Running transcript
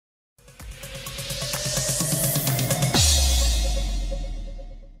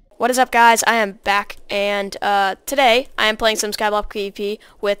What is up, guys? I am back, and today I am playing some Skyblock PVP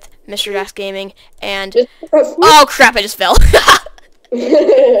with Mr. Jax Gaming, and oh crap! I just fell. I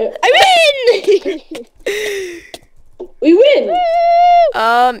win! We win.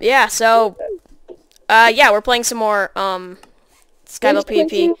 Yeah. So, yeah, we're playing some more Skyblock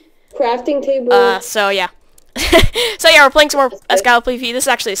PVP. Crafting table. So yeah. So yeah, we're playing some more Skyblock PVP. This is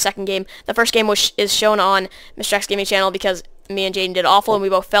actually the second game. The first game is shown on Mr. Jax Gaming channel because me and Jaden did awful and we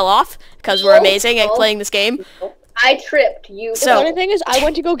both fell off because we're amazing at playing this game. I tripped you. So, the funny thing is, I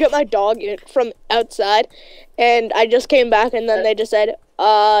went to go get my dog from outside, and I just came back, and then they just said,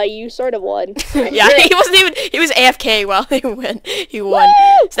 you sort of won. Yeah, he wasn't even, he was AFK while he won.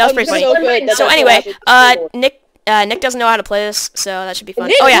 So that was pretty funny. So, good. So anyway, Nick doesn't know how to play this, so that should be fun.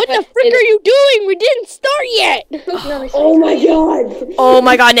 Nick, oh yeah. what the frick are you doing? We didn't start yet. Oh my god. Oh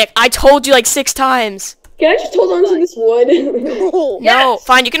my god, Nick, I told you like 6 times. Can I just hold on to this wood? No,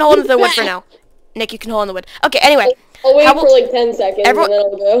 fine, you can hold on to the wood for now. Nick, you can hold on the wood. Okay, anyway. I'll wait for like 10 seconds and then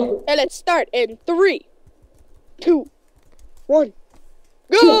I'll go. And let's start in 3, 2, 1.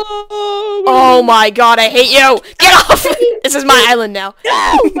 Go! Oh my god, I hate you! Get off! This is my island now.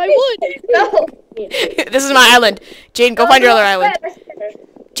 No, my wood! No. This is my island. Jane, go find your other island.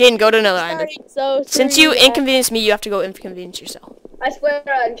 Jane, go to another island. So Since you inconvenienced me, you have to go inconvenience yourself. I swear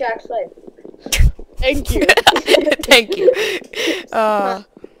on Jack's life. Thank you. Thank you. Oh,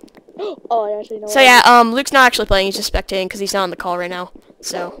 I actually know. So yeah, Luke's not actually playing, he's just spectating because he's not on the call right now.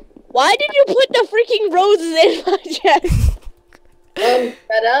 So. Why did you put the freaking roses in my chest?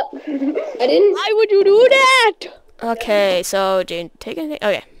 Shut up. I didn't. Why would you do that? Okay, so Jane, take anything.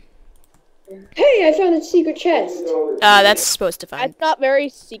 Okay. Hey, I found a secret chest. That's supposed to find. That's not very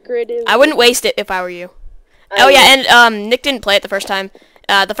secretive. I wouldn't waste it if I were you. Oh yeah, and Nick didn't play it the first time.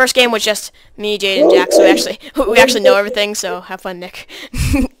 The first game was just me, Jade, and Jack, so we actually know everything. So have fun, Nick.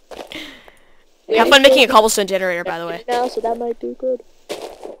 Have fun making a cobblestone generator, by the way. Now, so that might do good.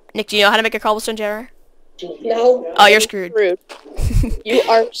 Nick, do you know how to make a cobblestone generator? No. Oh, you're screwed. You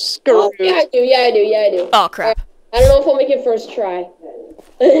are screwed. Oh, yeah, I do. Yeah, I do. Yeah, I do. Oh crap. I don't know if I'll make it first try.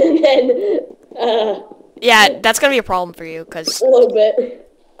 And then, Yeah, that's gonna be a problem for you, cause a little bit.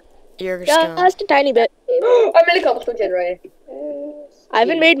 you're just gonna. Just a tiny bit. I made a cobblestone generator. I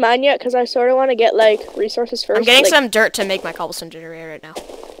haven't made mine yet because I sort of want to get like resources first. I'm getting like, some dirt to make my cobblestone generator right now.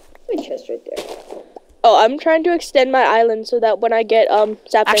 My chest right there. Oh, I'm trying to extend my island so that when I get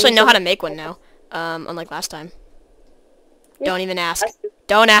saplings. I actually know how to make one now. Unlike last time. Don't even ask.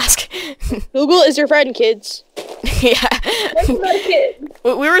 Don't ask. Google is your friend, kids. Yeah. That's not a kid.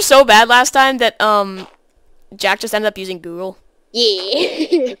 We were so bad last time that Jack just ended up using Google.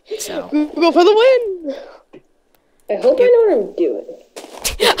 Yeah. So. Google for the win. I hope I know what I'm doing.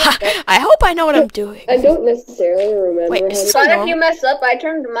 I hope I know what I'm doing. I don't necessarily remember. Wait, is this how to... on? If you mess up, I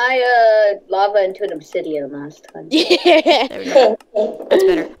turned my lava into an obsidian last time. Yeah. There we go. That's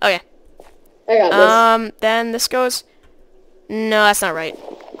better. Okay. I got this. Then this goes. No, that's not right.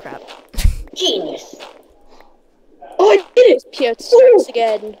 Crap. Genius. Oh, I did it! Pierce starts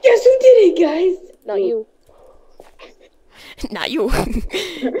again. Guess who did it, guys? Not you. Not you.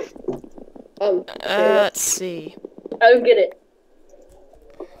 Let's see. I don't get it.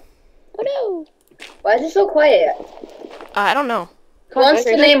 Oh no. Why is it so quiet? I don't know. Who wants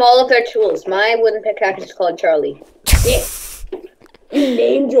to name all of their tools? My wooden pickaxe is called Charlie. Yeah. You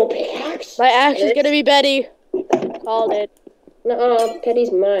named your pickaxe? My axe is gonna be Betty. Called it. No,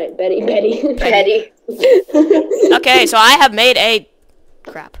 Petty's mine. Betty. Petty. Okay, so I have made a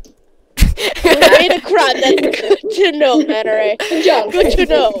crap. You made a crap. That's good to know, Manneray. Good job. Good to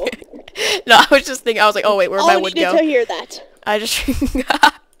know. No, I was just thinking. I was like, oh wait, where'd my wood go? All needed to hear that. I just.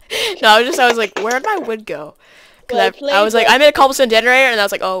 No, I was like, where'd my wood go? Because Well I was like, played, I made a cobblestone generator, and I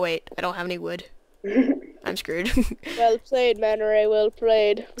was like, oh wait, I don't have any wood. I'm screwed. Well played, Manneray. Well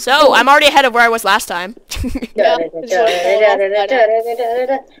played. So I'm already ahead of where I was last time. Yeah,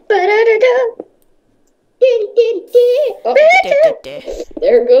 Oh,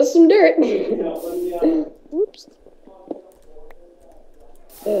 there goes some dirt. Oops.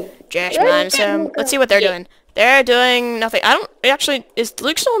 Josh, man, so let's see what they're doing. They're doing nothing. I don't actually. Is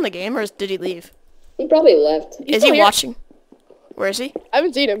Luke still in the game, or did he leave? He probably left. Is he watching? Where is he? I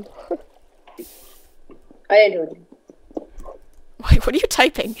haven't seen him. I didn't do it. Wait, what are you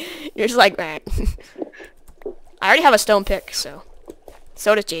typing? You're just like, man. I already have a stone pick, so.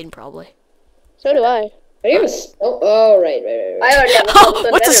 So does Jaden probably. So do I. I have a oh, right. I already have a Oh,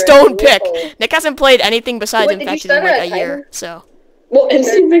 what's a stone pick? Whoa. Nick hasn't played anything besides What, did you Infected in start like a a year, timer? so. Well, it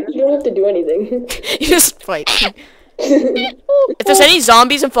seems like you don't have to do anything. You just fight. If there's any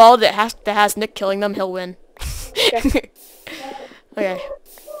zombies involved that has Nick killing them, he'll win. Okay.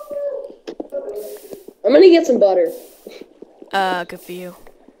 I'm gonna get some butter. Good for you.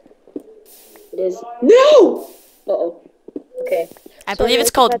 It is. No! Uh-oh. Okay. I So believe you it's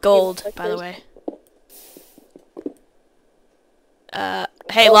like called that gold, like by the this? way.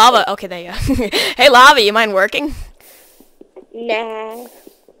 Hey, lava. Okay, there you go. Hey, lava, you mind working? Nah.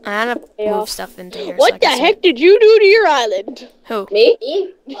 I'm gonna Yeah. move stuff into here. so I What the can see heck it. did you do to your island? Who? Me?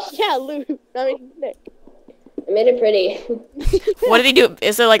 Yeah, Lou. I mean, Nick. I made it pretty. What did he do?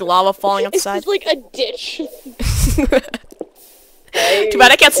 Is there like lava falling off the It's side? just like a ditch. Too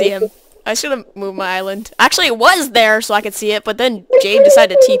bad I can't see him. I should have moved my island. Actually, it was there so I could see it, but then Jade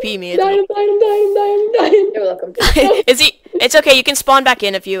decided to TP me. I'm dying. You're welcome. Is he? It's okay. You can spawn back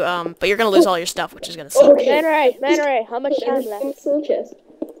in if you but you're gonna lose all your stuff, which is gonna suck. Okay. Man Ray, how much time left? Soul chest.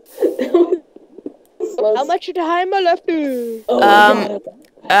 How much time left? Oh my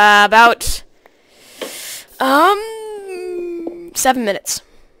God. About 7 minutes.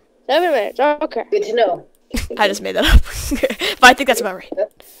 7 minutes. Okay. Good to know. I just made that up, but I think that's about right.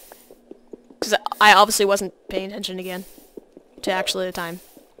 Because I obviously wasn't paying attention again to actually the time.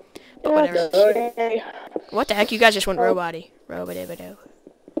 But whatever. Okay. What the heck? You guys just went robot-y. Robot-a-ba-do.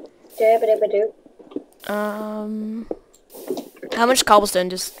 How much cobblestone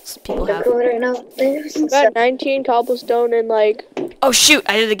does people have? Got 19 cobblestone and like. Oh shoot!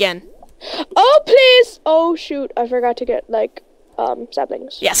 I did it again. Oh please! Oh shoot! I forgot to get like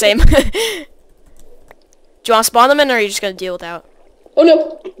saplings. Yeah, same. Do you want to spawn them in, or are you just gonna deal without? Oh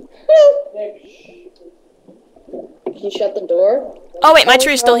no! Can you shut the door? Oh wait, my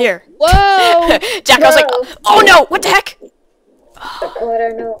tree's still here. Whoa! Jack, I was like, oh no! What the heck?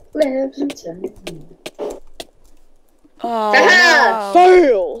 Oh no!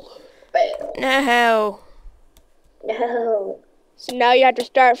 Fail. No. No. So now you have to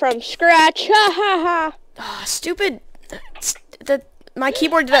start from scratch. Ha ha ha. Oh, stupid. My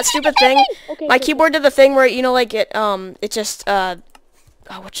keyboard did that stupid thing. Okay, My okay. keyboard did the thing where, you know, like it just,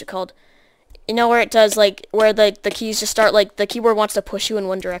 what's it called? You know where it does, like, where the keys just start, like, the keyboard wants to push you in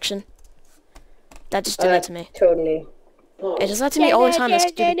one direction. That just did that to me. Totally. It does that to me all the time, this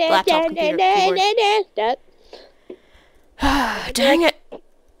stupid laptop computer keyboard. That. Dang it.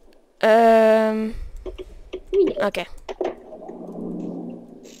 Okay.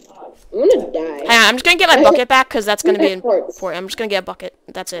 I'm gonna die. Hang on, I'm just gonna get my bucket back, because that's gonna be Hearts. important. I'm just gonna get a bucket.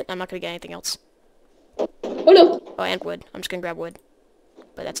 That's it. I'm not gonna get anything else. Oh no! Oh, and wood. I'm just gonna grab wood.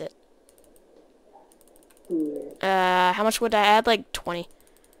 But that's it. How much wood did I add? Like 20.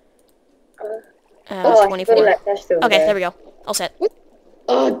 Oh, 24. Okay, there we go. All set.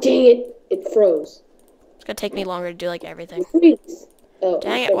 Oh dang it! It froze. It's gonna take me longer to do like everything. Freeze. Oh,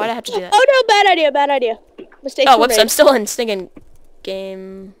 Dang it, why'd I have to do that? Oh no! Bad idea. Bad idea. Mistake. Oh, whoops, I'm still in stinking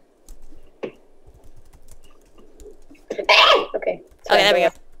game. Okay. Okay, there we go.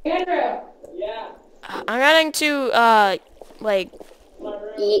 I'm getting to, like,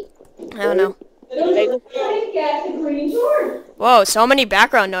 Eat. I don't know. Whoa, so many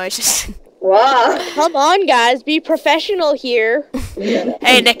background noises. Wow. Come on, guys. Be professional here.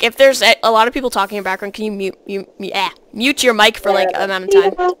 Hey, Nick, if there's a lot of people talking in the background, can you mute your mic for, like, an amount of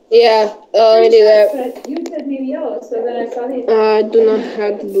time? Yeah, let me do that. But you said maybe yellow, so then I saw these. I do not know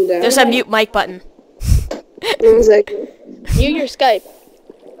how to do that. There's a mute mic button. 1 second. Mute your Skype.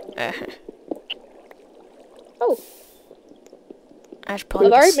 Oh, I should I've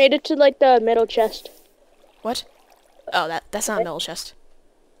probably already made it to like the middle chest. What? Oh, that's not a middle chest.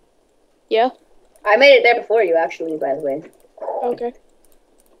 Yeah. I made it there before you, actually, by the way. Okay.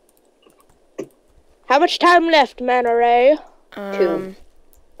 How much time left, man? Array.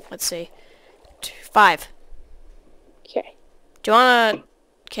 Let's see. 5. Okay. Do you wanna...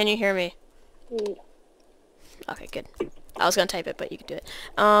 Can you hear me? Mm. Okay, good. I was gonna type it, but you can do it.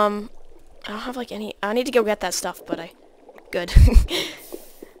 I don't have, like, any... I need to go get that stuff, but I... Good.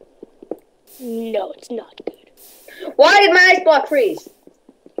 No, it's not good. Why did my ice block freeze?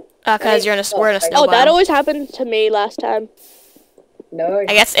 Cause we're in a snow Oh, that biome. always happened to me last time. No.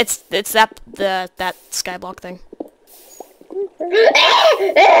 I guess it's that skyblock thing.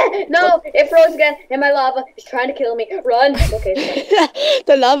 No, it froze again, and my lava is trying to kill me. Run. Okay. It's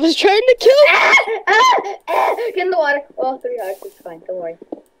The lava's trying to kill fine. Get in the water. Oh, 3 hearts. It's fine. Don't worry.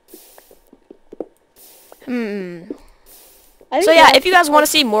 me. So yeah, if you guys want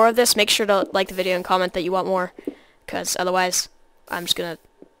to see more of this, make sure to like the video and comment that you want more. Cause otherwise, I'm just gonna...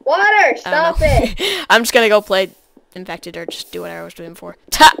 Water! I don't Stop know. it! I'm just gonna go play Infected or just do whatever I was doing before.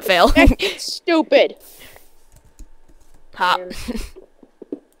 Ta! Fail. It's stupid. Ha.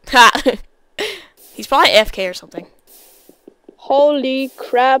 Ha. He's probably AFK or something. Holy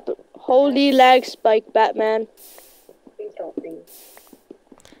crap. Holy lag spike, Batman. Please don't freeze.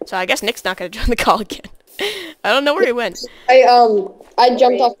 So I guess Nick's not gonna join the call again. I don't know where he went. I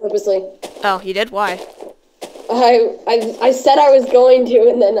jumped off purposely. Oh, you did? Why? I said I was going to,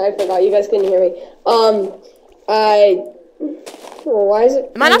 and then I forgot. You guys couldn't hear me. Why is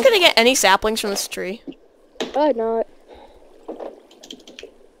it? Am I not gonna get any saplings from this tree? Probably not.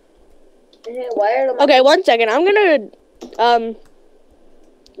 Why are the Okay, 1 second. I'm gonna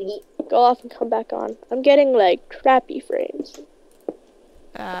go off and come back on. I'm getting like crappy frames.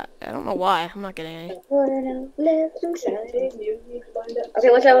 I don't know why. I'm not getting any. Okay,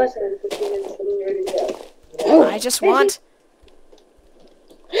 what's that? I just want.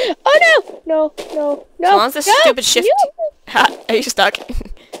 Oh no! No! As long as this stupid shift. Ha, are you stuck?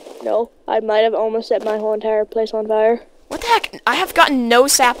 No, I might have almost set my whole entire place on fire. What the heck? I have gotten no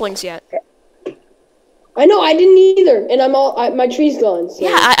saplings yet. I know, I didn't either, and my tree's gone. So.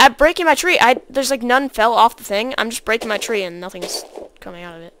 Yeah, I'm breaking my tree. There's like none fell off the thing. I'm just breaking my tree and nothing's coming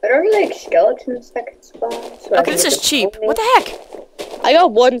out of it. I don't like skeletons that can spawn. So Okay, this is cheap. What the heck? I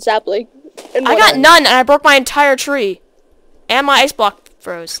got 1 sapling. I got none, and I broke my entire tree. And my ice block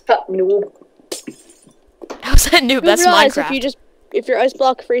froze. Noob. How's that noob? That's Minecraft. If your ice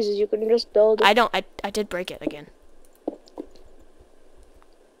block freezes, you can just build. I did break it again.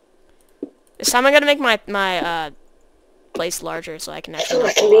 This time I'm gonna make my place larger so I can actually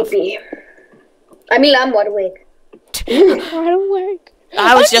not fall off. Sleepy. I mean, I'm wide awake. I don't work.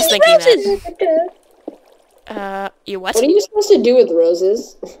 I was just thinking that. You what? What are you supposed to do with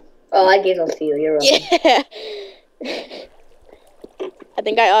roses? Oh, I guess I'll steal your roses. Yeah. I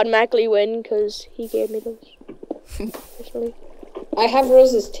think I automatically win because he gave me those. Personally. I have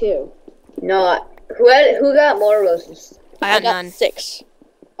roses too. No, who got more roses? I got none. 6.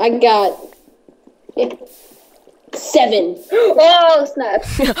 I got 7. Oh snap!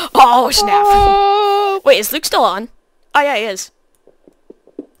 Oh snap! Wait, is Luke still on? Oh yeah, he is.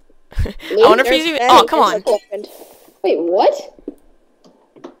 I wonder if he's even. Oh come on! Wait, what?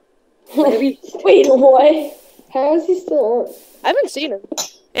 Wait, what? How is he still on? I haven't seen him.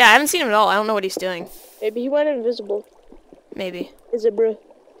 Yeah, I haven't seen him at all. I don't know what he's doing. Maybe he went invisible. Maybe. Is it, bro?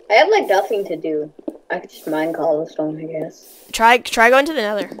 I have like nothing to do. I could just mine cobblestone, I guess. Try going to the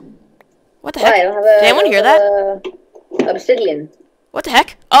Nether. What the Why, heck? I don't have Did anyone hear that? Obsidian. What the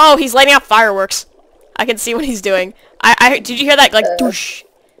heck? Oh, he's lighting up fireworks. I can see what he's doing. Did you hear that? Like, doosh.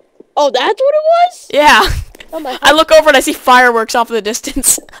 Oh, that's what it was? Yeah. Oh my. I look over and I see fireworks off in the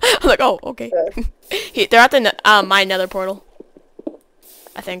distance. I'm like, oh, okay. They're at the my Nether portal.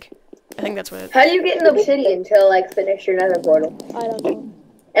 I think that's what it is. How do you get an obsidian to like finish your Nether portal? I don't know.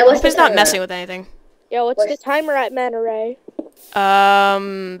 And what's He's not messing with anything. Yo, what's the timer at Mana Ray?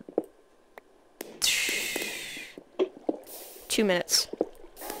 2 minutes.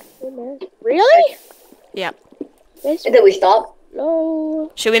 2 minutes. Really? Yeah. Did we stop?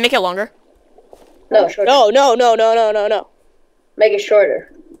 No. Should we make it longer? No, shorter. No. Make it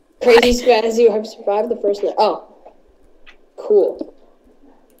shorter. Crazy strategy. You have survived the first night. Oh. Cool.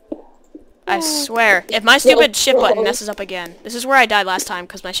 I swear, if my stupid shift button messes up again, this is where I died last time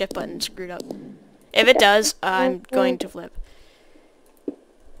because my shift button screwed up. If it does, I'm going to flip.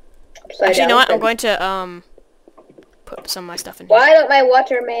 Actually, you know what? I'm going to put some of my stuff in here. Why don't my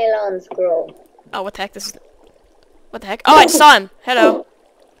watermelons grow? Oh, what the heck? What the heck? Oh, I saw him. Hello.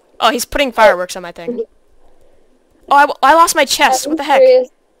 Oh, he's putting fireworks on my thing. Oh, I lost my chest. What the heck?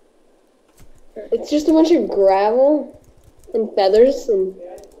 It's just a bunch of gravel and feathers and.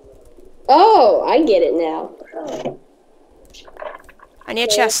 Oh, I get it now. I need a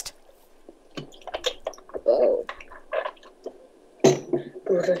chest. Oh.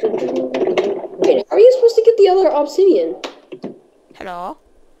 Wait, how are you supposed to get the other obsidian? Hello?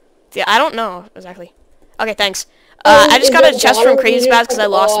 Yeah, I don't know exactly. Okay, thanks. I just got a chest from Crazy Spaz because I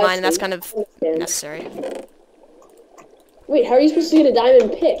lost mine, and that's kind of necessary. Wait, how are you supposed to get a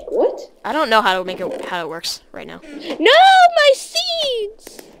diamond pick? What? I don't know how it works right now. No, my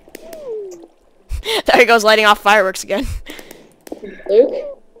seeds! There he goes, lighting off fireworks again. Luke?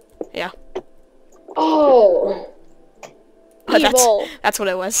 Yeah. Oh. That's what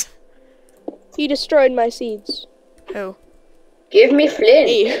it was. He destroyed my seeds. Who? Give me flint.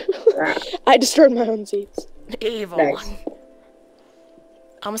 Me. I destroyed my own seeds. Evil. Nice.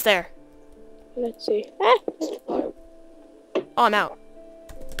 Almost there. Let's see. Ah. Oh, I'm out.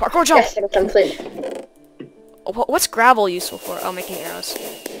 Parkour jump! Yes, I got some flint. What's gravel useful for? Oh, making arrows.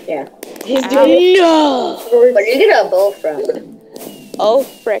 Yeah. He's doing no. Where did you get a bow from? Oh,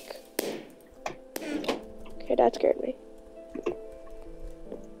 frick. Okay, that scared me.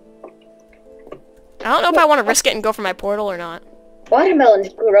 I don't know if I want to risk it and go for my portal or not. Watermelons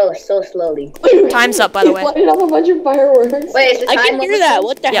grow so slowly. Time's up, by the way. Lighted up a bunch of fireworks. Wait, is the I time can hear that.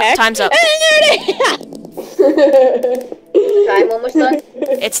 What the Yeah, heck? time's up. Time almost done.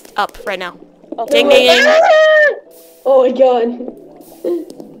 It's up right now. Oh. Ding ding ding. Oh my god.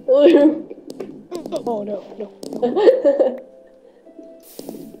 Oh no, no.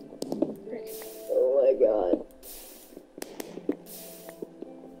 Oh my god.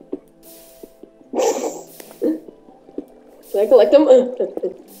 Can I collect them?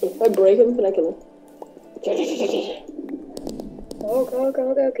 If I break them, can I kill them? Go.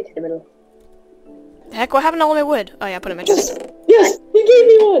 Get to the middle. Heck, what happened to all my wood? Oh yeah, I put it in my chest. Yes! He gave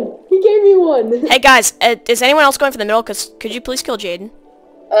me one! He gave me one! Hey guys, is anyone else going for the middle? Could you please kill Jaden?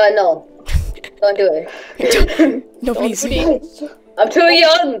 No. Don't do it. No, please. I'm too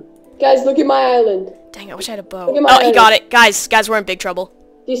young. Guys, look at my island. Dang, I wish I had a bow. Look at my Oh, he island. got it. Guys, we're in big trouble.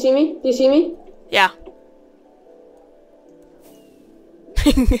 Do you see me? Do you see me? Yeah.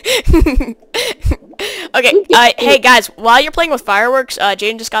 Okay, hey guys, while you're playing with fireworks,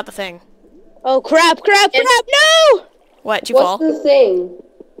 Jaden just got the thing. Oh crap! No! What, did you What's fall? the thing?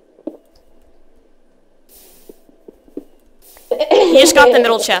 He just got the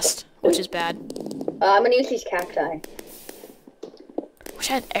middle chest, which is bad. I'm gonna use these cacti. Wish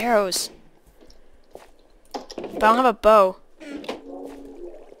I had arrows. But I don't have a bow.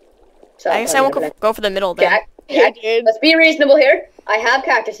 So, I guess I won't go for the middle then. Jack, Dude. let's be reasonable here. I have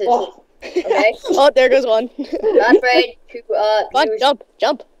cactuses. Oh. Okay? Oh, there goes one. Not afraid to Come on, use...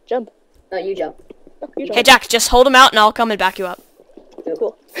 jump. No, you jump. You Hey Jack, just hold him out and I'll come and back you up.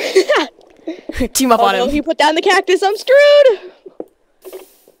 Cool. Team up Oh on no, him. he put down the cactus. I'm screwed.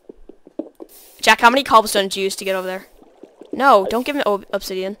 Jack, how many cobblestone did you use to get over there? No, don't give him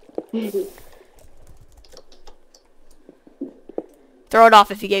obsidian. Throw it off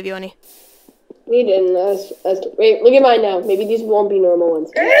if he gave you any. He didn't. Wait, look at mine now. Maybe these won't be normal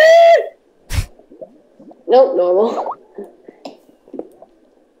ones. Nope, normal.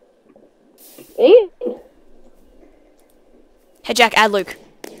 Dang it. Hey Jack, add Luke.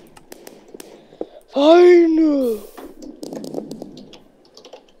 Fine.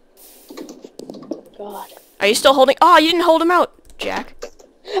 God. Are you still holding? Oh, you didn't hold him out, Jack.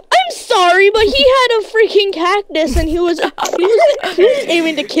 I'm sorry, but he had a freaking cactus and he was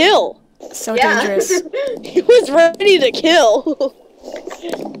aiming to kill. So dangerous. He was ready to kill.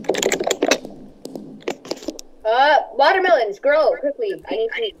 Watermelons, grow quickly. I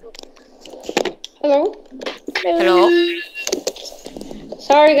need to. Hello? Hello?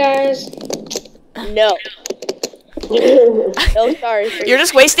 Sorry, guys. No. No, sorry. You're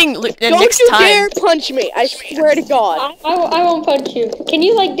just wasting Don't Nick's you time. dare punch me! I swear to God. I won't punch you. Can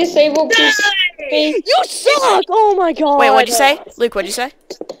you, like, disable PvP? You suck! Oh my God. Wait, what'd you say? Luke, what'd you say?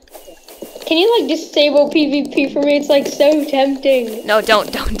 Can you, like, disable PvP for me? It's, like, so tempting. No,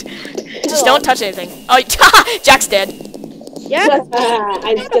 don't. Just don't touch anything. Oh, Jack's dead. Yeah.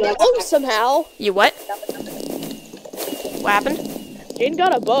 I'm still Oh, somehow. You what? What happened? Jane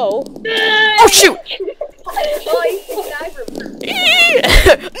got a bow. Oh, shoot! Oh, he's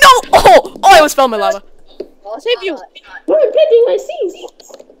Skyrim. No! Oh, I almost fell in my lava. I'll save you. We're pitting my seas.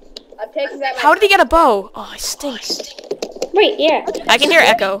 I'm taking that. How did he get a bow? Oh, I stink. Wait, yeah. I can hear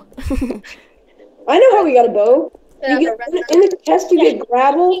Echo. I know how we got a bow. You get, in the chest, you get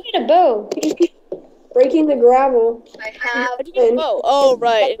gravel. You need a bow. You just keep breaking the gravel. I have. How'd you get a bow? Oh,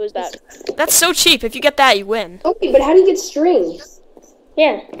 right. It was that. That's so cheap. If you get that, you win. Okay, but how do you get string?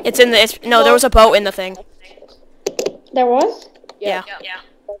 Yeah. It's in the. No, there was a bow in the thing. There was? Yeah.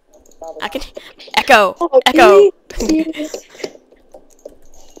 I can. Echo. Oh, Echo.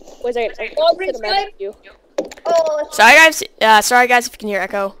 Wait a second. Oh, bring Cinematic view. Oh, Sorry, guys. Sorry, guys, if you can hear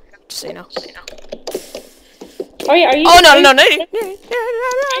Echo. Just so you know. Oh, yeah, are you? Oh no.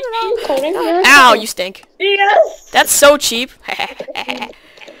 Recording? Ow, you stink. yes. That's so cheap.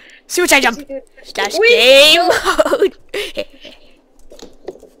 See what I jump. Slash game mode.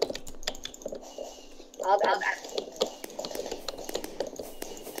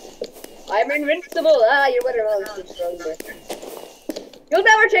 I'm invincible. Your watermelon is stronger. You'll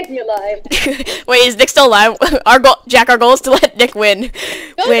never take me alive. Wait, is Nick still alive? Our goal, Jack. Our goal is to let Nick win.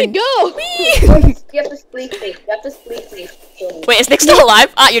 Win. Go! You have to spleef me. Wait, is Nick still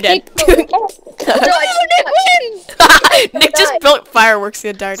alive? Ah, you're dead. No, Nick wins! Nick just built fireworks the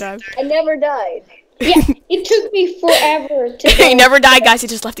entire time. I never died. Yeah, it took me forever to He never died, guys. He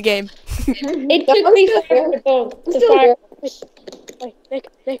just left the game. It took me forever to build the fire. Wait,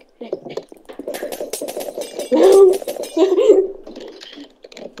 Nick.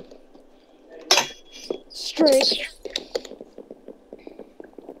 Straight.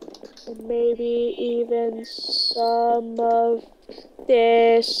 And maybe even some of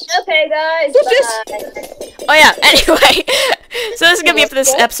this. Okay, guys. What's this? Bye. Oh yeah. Anyway, So this is gonna be it for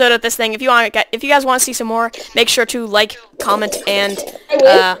this episode of this thing. If you guys want to see some more, make sure to like, comment, and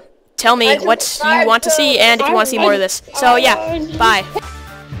tell me what you want to see and if you want to see more of this. So yeah, bye.